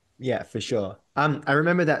come. Yeah, for sure. I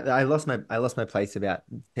remember that I lost my place about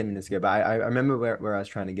 10 minutes ago, but I remember where I was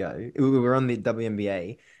trying to go. We were on the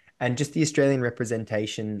WNBA and just the Australian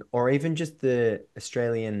representation or even just the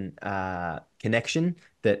Australian connection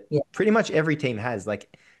that Yeah, pretty much every team has.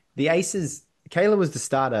 Like the Aces, Kayla was the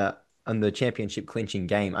starter on the championship clinching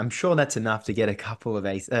game. I'm sure that's enough to get a couple of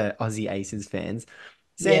Aussie Aces fans.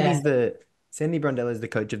 yeah, Sandy Brondello is the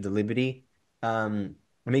coach of the Liberty.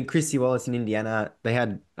 I mean, Christy Wallace in Indiana, they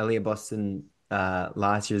had Aaliyah Boston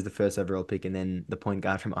last year as the first overall pick, and then the point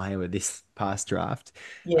guard from Iowa this past draft.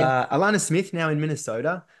 yeah, Alana Smith now in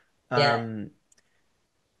Minnesota. yeah.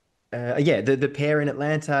 Yeah, the pair in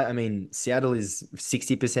Atlanta. I mean, Seattle is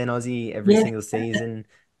 60% Aussie every Yeah. single season.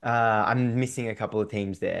 I'm missing a couple of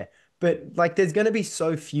teams there, but like, there's going to be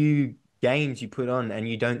so few games you put on, and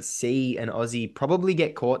you don't see an Aussie probably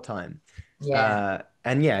get court time. Yeah.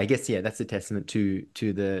 And yeah, I guess yeah, that's a testament to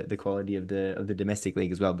the quality of the domestic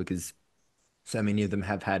league as well, because so many of them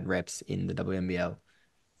have had reps in the WNBL.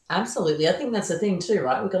 Absolutely. I think that's the thing too,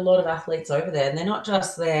 right? We've got a lot of athletes over there, and they're not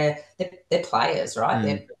just they're players, right?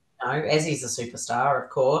 They're, Mm, you know, Ezzy's a superstar, of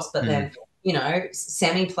course, but mm, then, you know,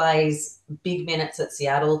 Sammy plays big minutes at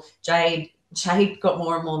Seattle. Jade got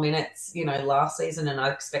more and more minutes, you know, last season, and I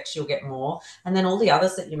expect she'll get more. And then all the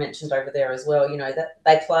others that you mentioned over there as well, you know, that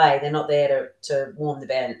they play, they're not there to warm the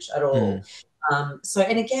bench at all. mm, So,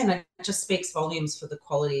 and again, it just speaks volumes for the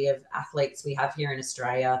quality of athletes we have here in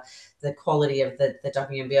Australia, the quality of the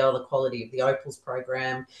WNBL, the quality of the Opals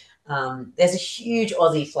program. There's a huge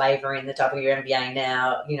Aussie flavour in the WNBA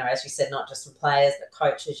now, you know, as you said, not just from players, but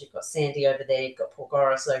coaches. You've got Sandy over there, you've got Paul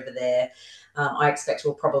Goris over there. I expect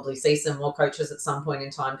we'll probably see some more coaches at some point in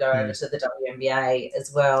time go over mm, to the WNBA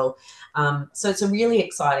as well. So it's a really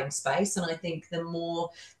exciting space. And I think the more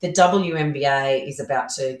the WNBA is about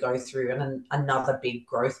to go through another big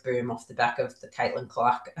growth boom off the back of the Caitlin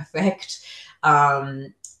Clark effect.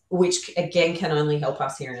 Which again can only help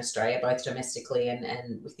us here in Australia, both domestically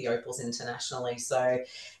and with the Opals internationally. So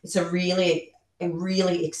it's a really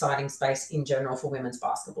exciting space in general for women's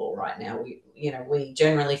basketball right now. We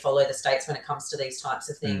generally follow the states when it comes to these types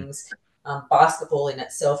of mm. things. Basketball in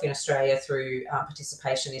itself in Australia through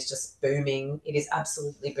participation is just booming. It is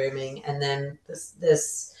absolutely booming. And then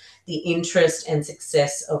the interest and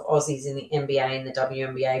success of Aussies in the NBA and the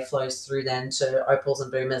WNBA flows through then to Opals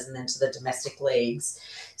and Boomers and then to the domestic leagues.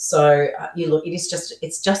 So you look, it's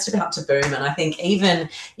just about to boom. And I think even,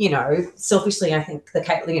 you know, selfishly, I think the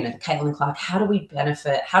Caitlin Clark, how do we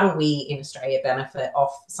benefit? How do we in Australia benefit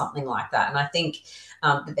off something like that? And I think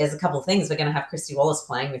there's a couple of things. We're going to have Christy Wallace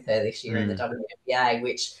playing with her this year in the Mm. WNBA,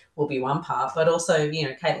 which will be one part. But also, you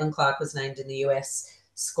know, Caitlin Clark was named in the US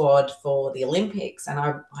squad for the Olympics, and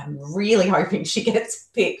I'm really hoping she gets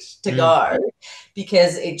picked to Mm. go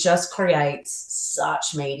because it just creates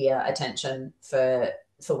such media attention for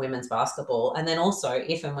women's basketball. And then also,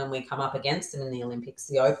 if and when we come up against them in the Olympics,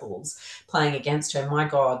 the Opals playing against her, my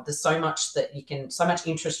God, there's so much so much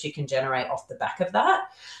interest you can generate off the back of that.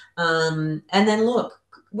 And then look,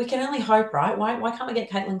 we can only hope, right? Why can't we get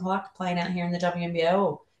Caitlin Clark playing out here in the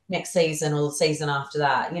WNBL next season or the season after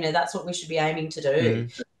that? You know, that's what we should be aiming to do.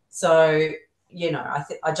 Mm. So, you know,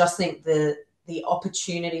 I just think the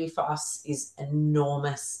opportunity for us is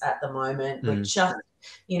enormous at the moment. We're Mm. just,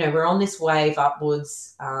 you know, we're on this wave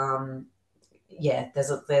upwards. Yeah,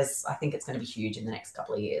 there's I think it's going to be huge in the next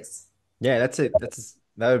couple of years. Yeah, that's it.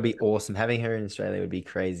 That would be awesome. Having her in Australia would be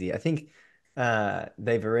crazy. I think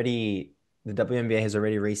they've already the WNBA has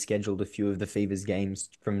already rescheduled a few of the Fever's games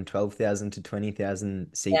from 12,000 to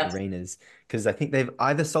 20,000 seat Yeah, arenas, because I think they've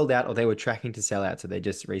either sold out or they were tracking to sell out, so they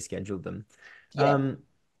just rescheduled them. yeah, Um,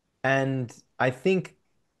 and I think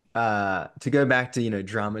to go back to,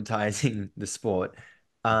 dramatizing the sport,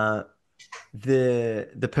 uh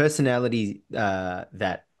the personality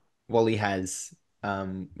that Wally has,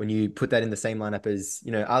 when you put that in the same lineup as,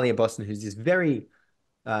 Alia Boston, who's this very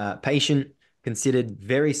patient, considered,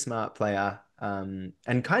 very smart player, and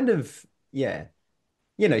kind of, yeah,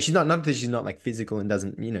 she's not that she's not like physical and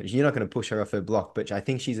doesn't, you're not going to push her off her block, but I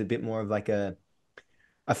think she's a bit more of like a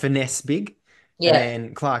finesse big. yeah.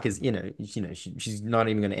 And Clark is, she's not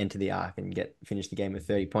even going to enter the arc and finish the game with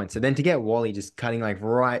 30 points. So then to get Wally just cutting like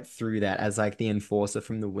right through that as like the enforcer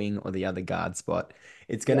from the wing or the other guard spot,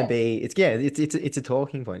 it's going to Yeah. be, it's yeah, it's a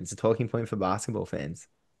talking point. It's a talking point for basketball fans.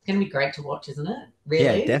 It's going to be great to watch, isn't it?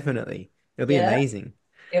 Yeah, Really? definitely. It'll be Yeah, amazing.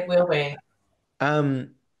 it will be.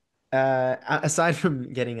 Um, Aside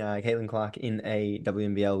from getting Caitlin Clark in a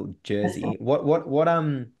WNBL jersey,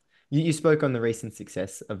 you spoke on the recent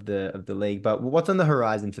success of the league, but what's on the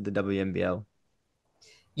horizon for the WNBL?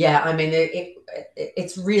 Yeah, I mean,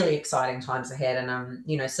 it's really exciting times ahead, and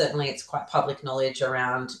you know, certainly it's quite public knowledge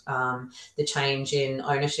around the change in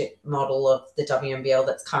ownership model of the WNBL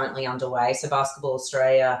that's currently underway. So, Basketball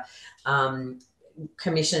Australia um,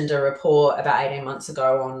 commissioned a report about 18 months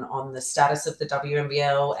ago on the status of the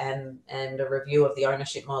WNBL and a review of the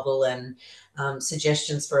ownership model and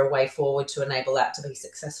suggestions for a way forward to enable that to be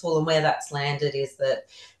successful. And where that's landed is that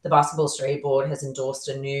the Basketball Australia Board has endorsed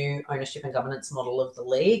a new ownership and governance model of the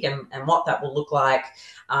league. And what that will look like,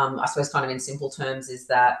 I suppose, kind of in simple terms, is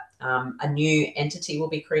that a new entity will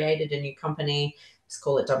be created, a new company just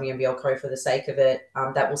call it WNBL Co for the sake of it,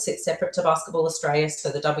 that will sit separate to Basketball Australia. So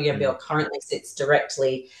the WNBL currently sits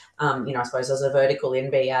directly, I suppose, as a vertical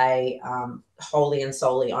NBA, wholly and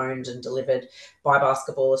solely owned and delivered by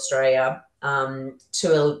Basketball Australia,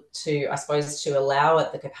 to I suppose, to allow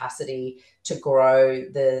it the capacity to grow.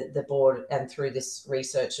 The board, and through this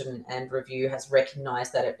research and review, has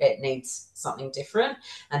recognised that it needs something different,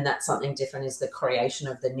 and that something different is the creation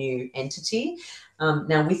of the new entity.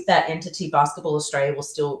 Now, with that entity, Basketball Australia will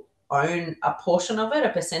still own a portion of it, a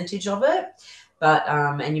percentage of it. But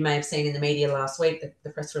and you may have seen in the media last week, the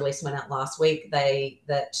press release went out last week,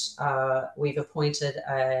 we've appointed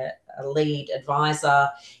a lead advisor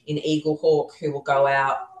in Eaglehawk who will go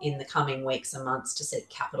out in the coming weeks and months to seek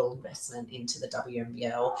capital investment into the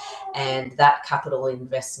WNBL. And that capital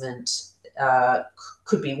investment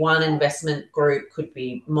could be one investment group, could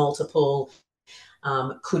be multiple,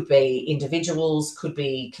 could be individuals, could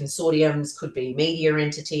be consortiums, could be media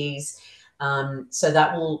entities. So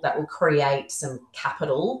that will create some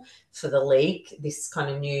capital for the league, this kind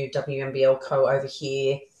of new WNBL Co over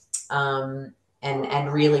here,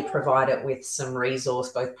 and really provide it with some resource,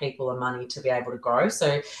 both people and money, to be able to grow.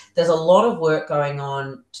 So there's a lot of work going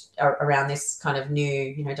on around this kind of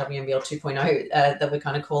new, WNBL 2.0 that we're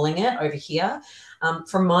kind of calling it over here.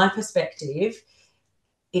 From my perspective,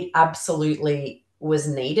 it absolutely was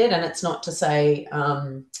needed, and it's not to say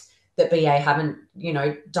that BA haven't,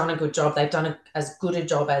 done a good job. They've done as good a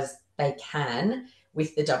job as they can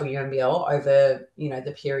with the WNBL over,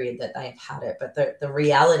 the period that they've had it. But the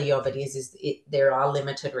reality of it is there are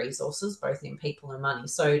limited resources, both in people and money.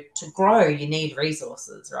 So to grow, you need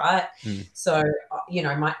resources, right? So,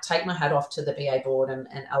 might take my hat off to the BA board and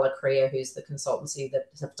Ella Korea, who's the consultancy that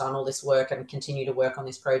have done all this work and continue to work on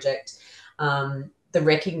this project. The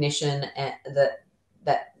recognition that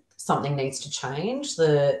something needs to change,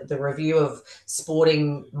 the review of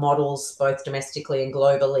sporting models, both domestically and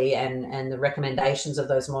globally, and the recommendations of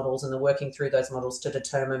those models and the working through those models to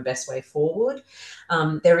determine best way forward.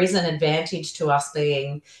 There is an advantage to us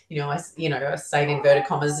being, I say in inverted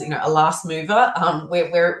commas, a last mover.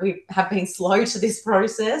 We have been slow to this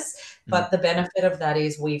process, but the benefit of that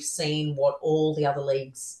is we've seen what all the other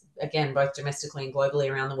leagues, again, both domestically and globally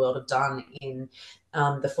around the world, have done in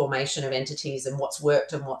the formation of entities, and what's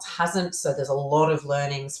worked and what hasn't. So there's a lot of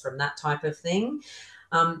learnings from that type of thing.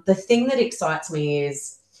 The thing that excites me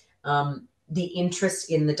is the interest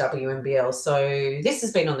in the WNBL. So this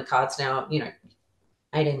has been on the cards now,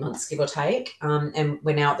 18 months, give or take. And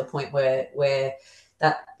we're now at the point where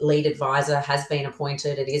that lead advisor has been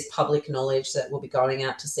appointed. It is public knowledge that we'll be going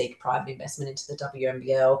out to seek private investment into the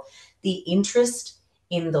WNBL. The interest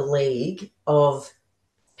in the league of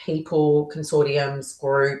people, consortiums,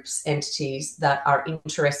 groups, entities that are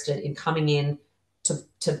interested in coming in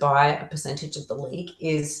to buy a percentage of the league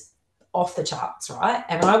is off the charts, right?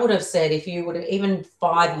 And I would have said, if you would have, even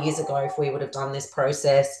 5 years ago, if we would have done this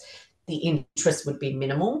process, the interest would be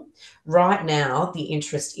minimal. Right now, the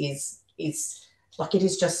interest is like, it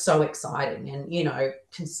is just so exciting. And,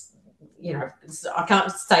 I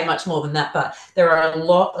can't say much more than that, but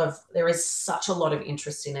there is such a lot of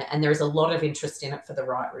interest in it, and there is a lot of interest in it for the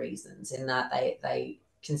right reasons, in that they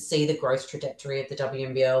can see the growth trajectory of the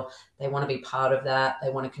WNBL. They want to be part of that.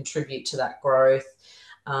 They want to contribute to that growth.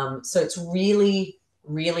 So it's really,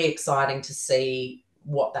 really exciting to see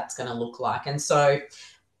what that's going to look like. And so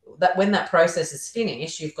that when that process is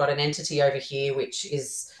finished, you've got an entity over here which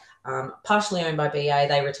is partially owned by BA.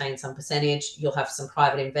 They retain some percentage. You'll have some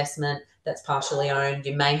private investment that's partially owned.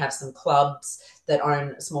 You may have some clubs that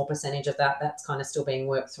own a small percentage of that. That's kind of still being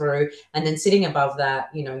worked through. And then sitting above that,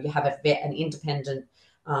 you have an independent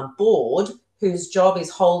board whose job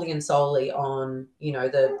is wholly and solely on,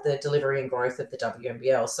 the delivery and growth of the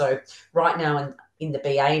WNBL. So right now in the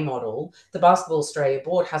BA model, the Basketball Australia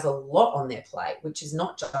board has a lot on their plate, which is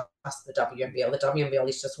not just the WNBL. The WNBL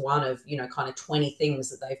is just one of, kind of 20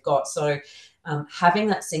 things that they've got. So having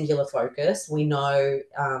that singular focus, we know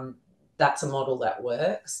that's a model that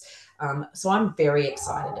works. So I'm very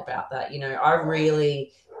excited about that. I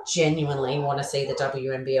really genuinely want to see the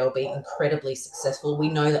WNBL be incredibly successful. We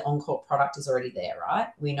know that on-court product is already there, right?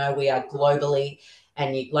 We know we are globally,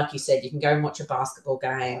 and like you said, you can go and watch a basketball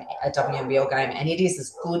game, a WNBL game, and it is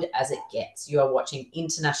as good as it gets. You are watching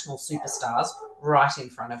international superstars right in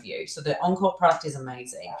front of you. So the on-court product is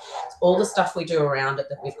amazing. It's all the stuff we do around it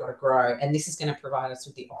that we've got to grow, and this is going to provide us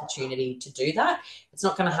with the opportunity to do that. It's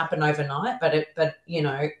not going to happen overnight, but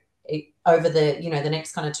over the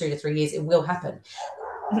next kind of 2 to 3 years, it will happen.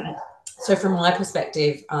 So from my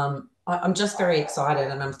perspective, I'm just very excited,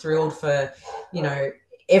 and I'm thrilled for,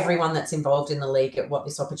 everyone that's involved in the league at what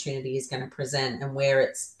this opportunity is going to present and where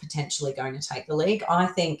it's potentially going to take the league. I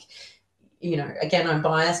think, you know, again, I'm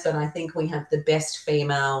biased, but I think we have the best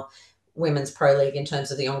female women's pro league in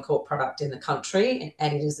terms of the on-court product in the country,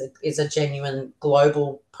 and it is a genuine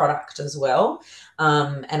global product as well.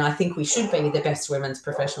 And I think we should be the best women's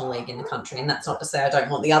professional league in the country. And that's not to say I don't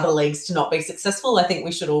want the other leagues to not be successful. I think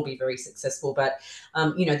we should all be very successful. But,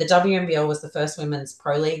 you know, the WNBL was the first women's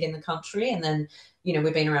pro league in the country. And then, you know,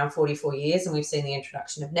 we've been around 44 years and we've seen the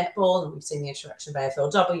introduction of netball and we've seen the introduction of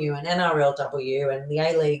AFLW and NRLW and the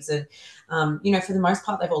A-Leagues. And, you know, for the most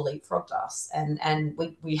part, they've all leapfrogged us. And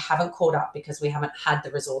we haven't caught up because we haven't had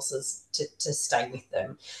the resources to stay with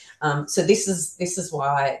them. So this is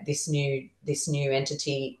why this new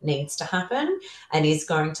entity needs to happen and is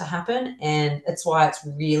going to happen. And it's why it's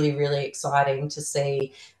really, really exciting to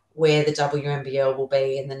see where the WNBL will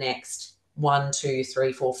be in the next 1, 2,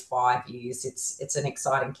 3, 4, 5 years. It's an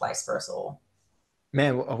exciting place for us all.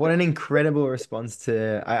 Man, what an incredible response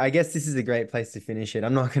to, I guess this is a great place to finish it.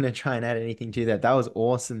 I'm not going to try and add anything to that. That was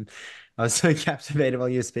awesome. I was so captivated while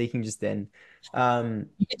you were speaking just then. You can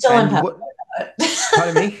tell I'm passionate about it.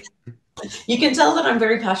 Pardon me? You can tell that I'm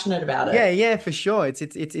very passionate about it. Yeah, for sure.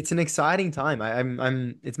 It's an exciting time.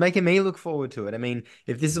 It's making me look forward to it. I mean,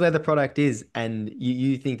 if this is where the product is and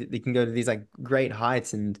you think that they can go to these like great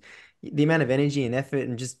heights, and the amount of energy and effort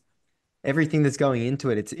and just everything that's going into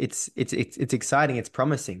it, it's exciting. It's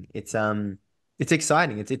promising. It's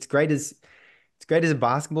exciting. It's great as a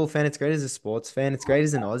basketball fan. It's great as a sports fan. It's great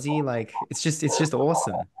as an Aussie. Like it's just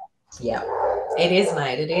awesome. Yeah, it is,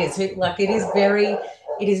 mate. It is. Like it is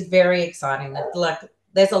very exciting. Like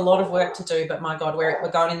there's a lot of work to do, but my God, we're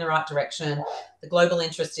going in the right direction. The global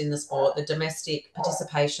interest in the sport, the domestic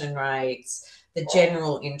participation rates, the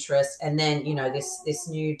general interest, and then, you know, this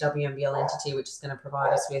new WNBL entity, which is going to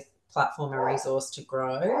provide us with platform and resource to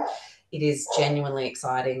grow. It is genuinely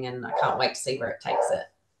exciting, and I can't wait to see where it takes it.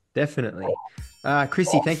 Definitely.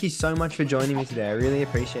 Christy, thank you so much for joining me today. I really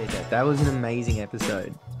appreciate that. That was an amazing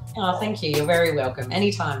episode. Oh, thank you. You're very welcome.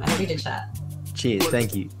 Anytime. Happy to chat. Cheers.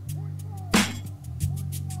 Thank you.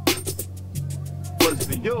 Was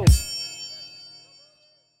for you.